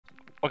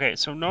Okay,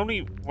 so normally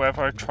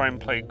whenever I try and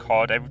play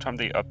COD, every time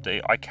they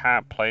update, I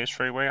can't play it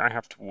straight away. I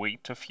have to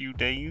wait a few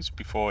days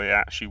before it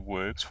actually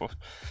works. For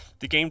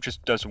the game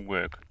just doesn't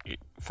work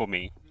for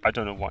me. I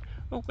don't know why.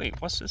 Oh wait,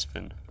 what's this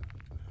fin?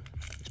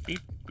 Speed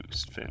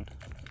boost fin.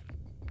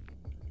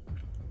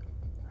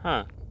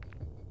 Huh.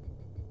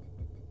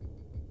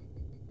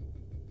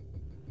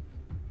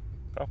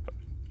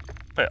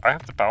 Wait, I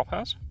have the battle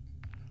pass?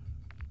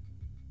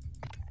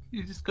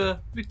 You just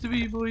got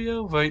Victory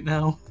Royale right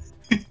now.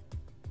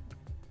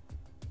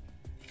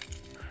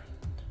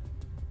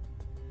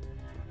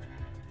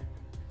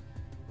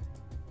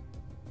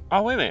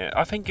 Oh wait a minute,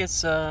 I think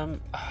it's I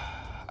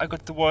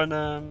got the one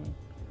I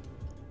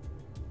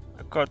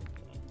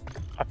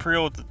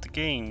pre-ordered the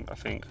game, I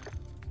think.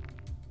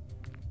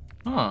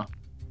 Huh.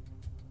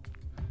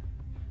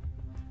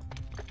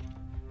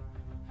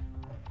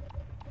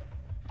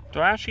 Do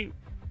I actually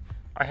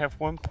I have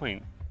 1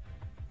 point.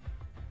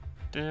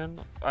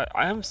 Then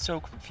I am so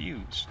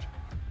confused.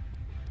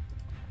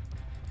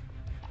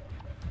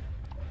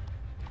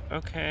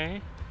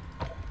 Okay.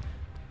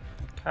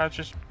 Can I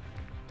just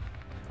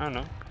I don't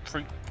know,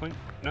 3 point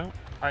no,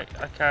 I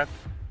can't.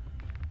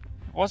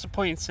 What's the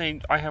point in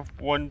saying I have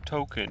 1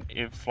 token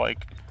if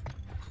like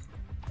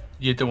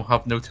You don't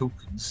have no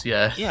tokens,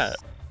 yeah. yeah.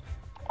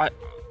 I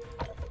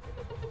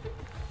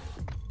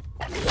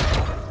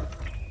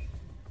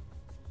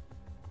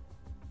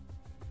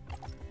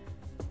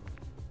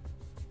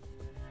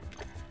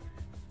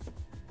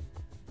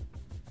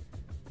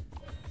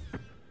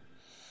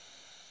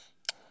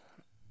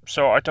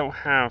So I don't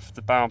have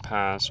the battle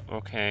pass,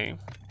 okay.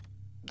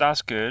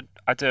 That's good.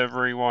 I did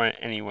really want it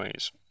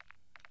anyways.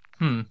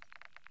 Hmm.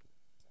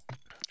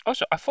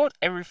 Also, I thought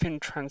everything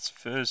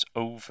transfers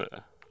over.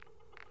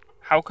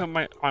 How come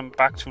I'm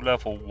back to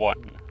level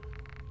 1?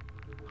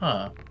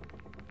 Huh.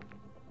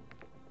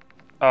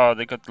 Oh,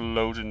 they got the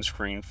loading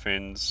screen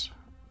fins.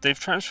 They've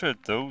transferred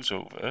those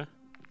over.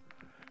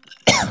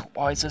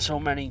 Why is there so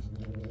many?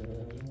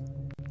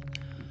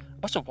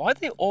 Also, why are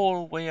they all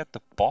the way at the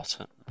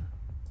bottom?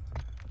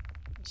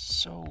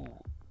 So...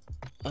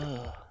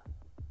 Ugh.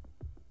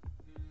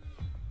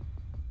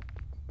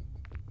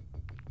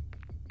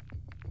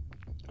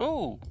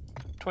 Oh!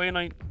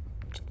 29...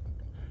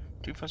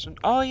 2000...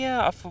 Oh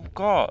yeah, I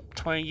forgot!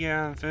 20-year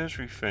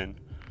anniversary thing.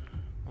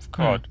 Of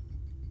COD.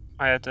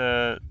 I had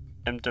a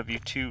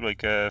MWIII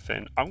like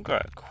thing. I'm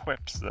gonna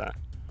equip that.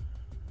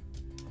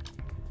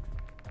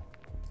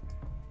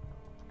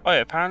 Oh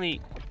yeah,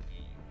 apparently...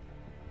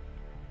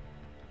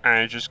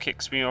 And it just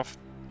kicks me off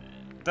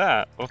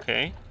that.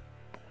 Okay.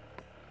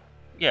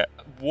 Yeah,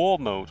 war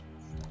mode.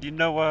 You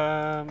know,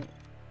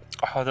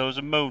 oh, there was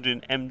a mode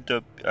in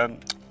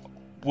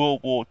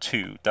World War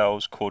II that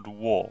was called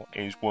War.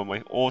 It is one of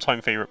my all-time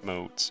favorite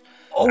modes.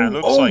 And it Oh,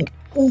 looks oh, like,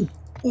 oh,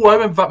 oh! I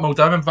remember that mode.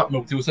 I remember that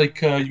mode. It was like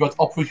you had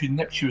Operation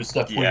Neptune and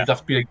stuff, where yeah, you'd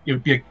have to be like, it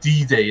would be like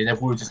D-Day, and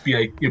everyone would just be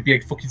like, it'd be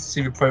like fucking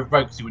Saving Private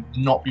Ryan because you would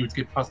not be able to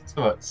get past the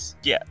turrets.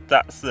 yeah,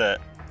 that's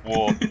it.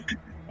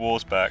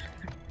 War's back.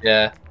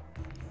 Yeah,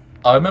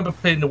 I remember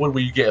playing the one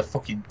where you get a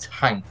fucking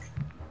tank.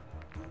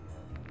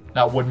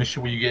 That one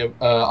mission where you get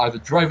either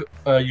drive,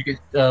 you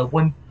get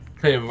one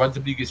player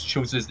randomly gets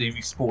chosen as they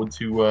respawn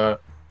to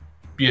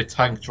be a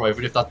tank driver,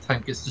 and if that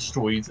tank gets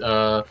destroyed,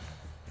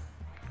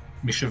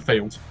 mission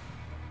failed.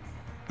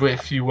 But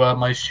if you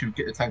manage to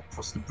get the tank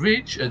across the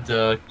bridge and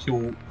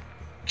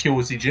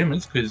kill the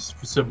Germans, because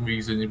for some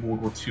reason in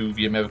World War II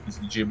the Americans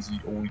and the Germans are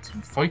the only two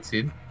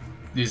fighting,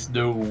 there's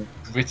no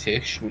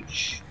British,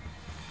 which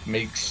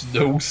makes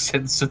no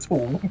sense at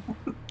all.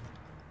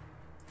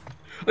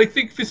 I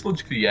think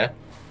physiologically, yeah,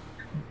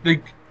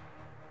 like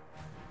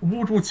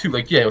World War II,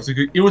 like yeah, it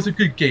was a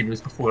good game. It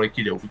was before like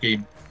the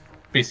game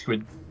basically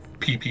went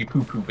pee pee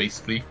poo poo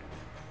basically.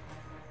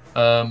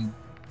 Um,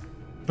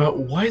 but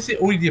why is it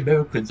only the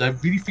Americans? I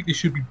really think there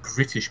should be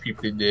British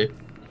people in there.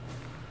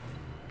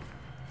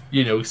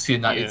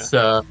 Seeing that Yeah. it's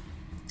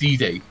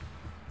D-Day.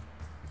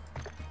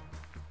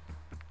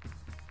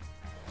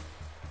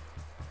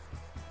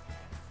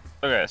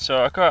 Okay,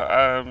 so I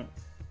got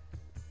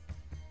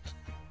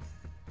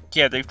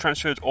yeah, they've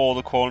transferred all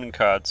the calling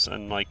cards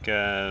and like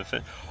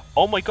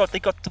oh my god, they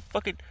got the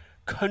fucking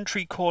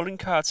country calling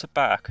cards are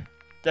back.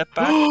 They're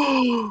back.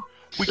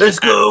 We can Let's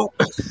go!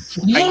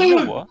 and you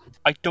know what?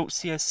 I don't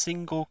see a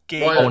single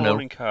gay Oh Ryan, no.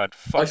 calling card.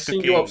 I Fuck the seen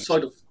you games.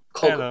 outside of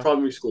Colquitt Hello.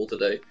 Primary School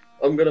today.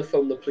 I'm gonna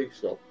phone the police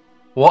now.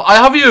 Well, I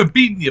haven't even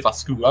been near that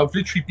school. I've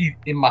literally been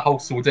in my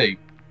house all day.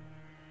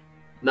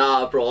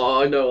 Nah,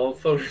 bro, I know. I'm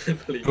phoning the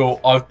police. Bro,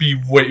 I've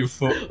been waiting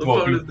for. I'm Bro, I've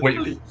phoning been the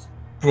waiting. police.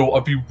 Bro,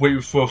 I've been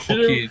waiting for a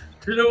fucking.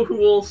 Do you know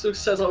who also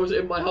says I was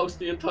in my house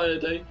the entire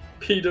day?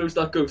 Pedos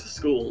that go to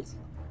schools.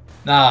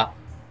 Nah.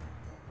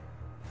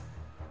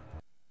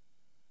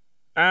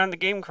 And the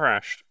game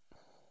crashed.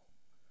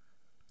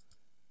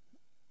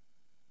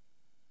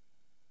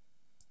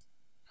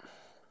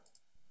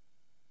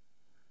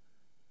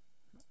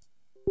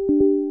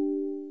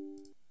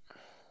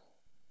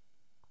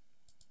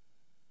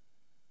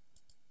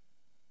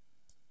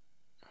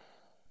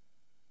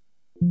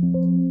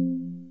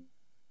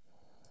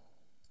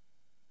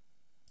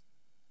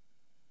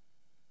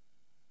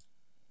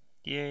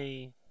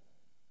 Yay.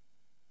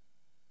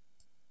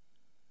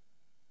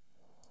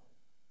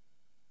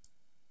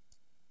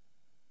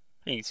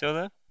 Hey, you still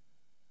there?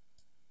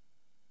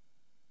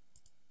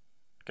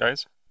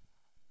 Guys?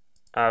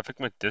 I think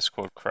my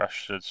Discord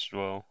crashed as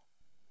well.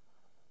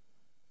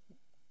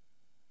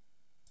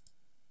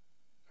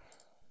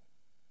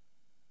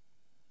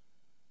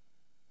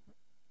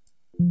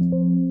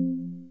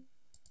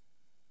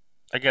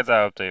 I get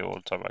that update all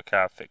the time, I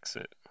can't fix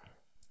it.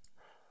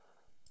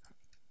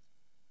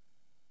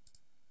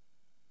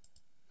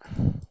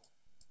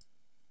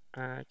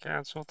 I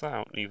can't sort that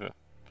out neither.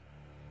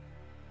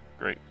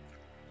 Great.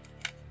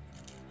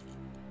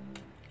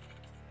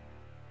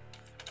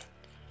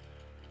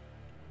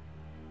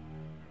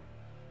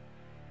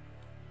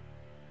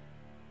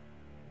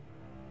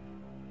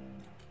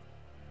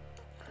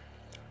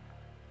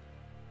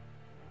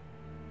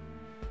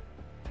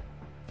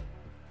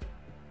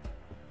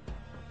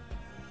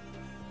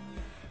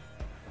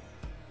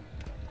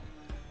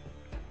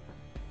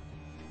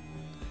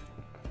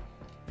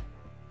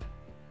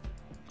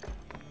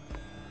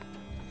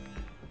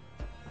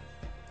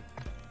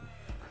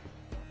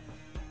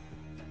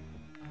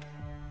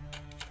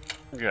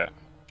 Yeah.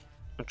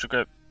 I'm just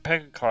gonna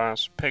pick a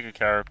class, pick a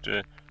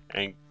character,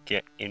 and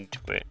get into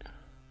it.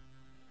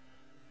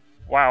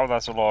 Wow,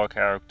 that's a lot of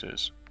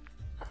characters.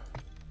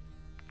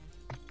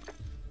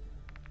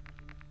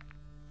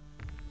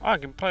 I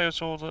can play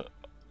us all the...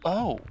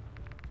 Oh!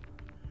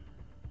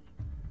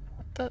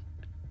 What the...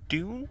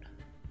 Dune?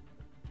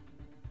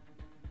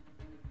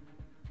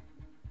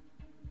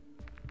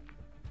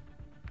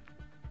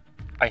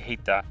 I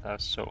hate that,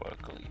 that's so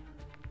ugly.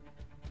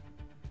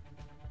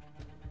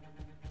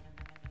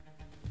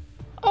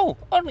 Oh,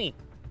 Oni!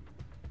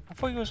 I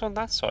thought he was on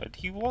that side.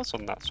 He was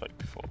on that side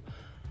before.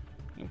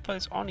 You can play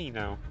as Oni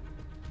now.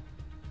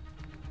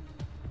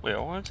 Wait, I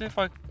wonder if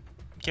I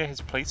get his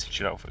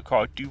PlayStation outfit.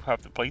 I do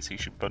have the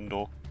PlayStation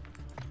bundle.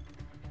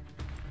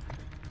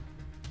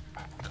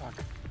 Oh my god,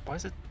 why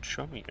is it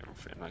showing me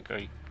everything? Like,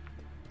 I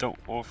don't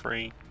offer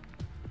a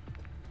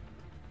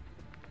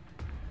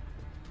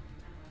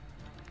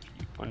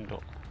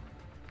bundle.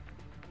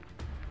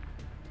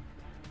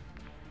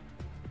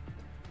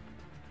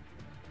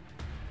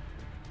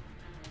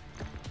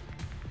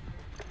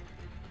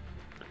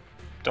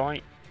 Do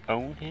I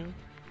own him?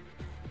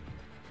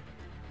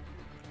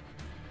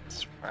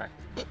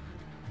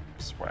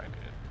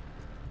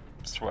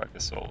 Swagger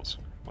souls.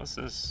 What's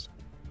this?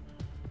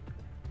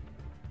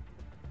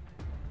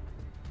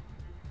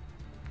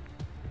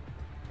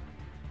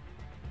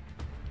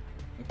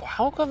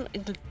 How come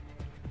in the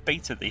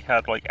beta they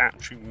had like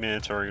actually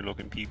military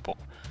looking people,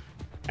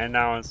 and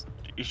now it's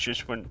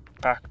just went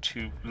back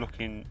to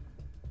looking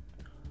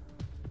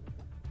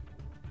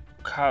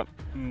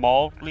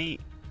mildly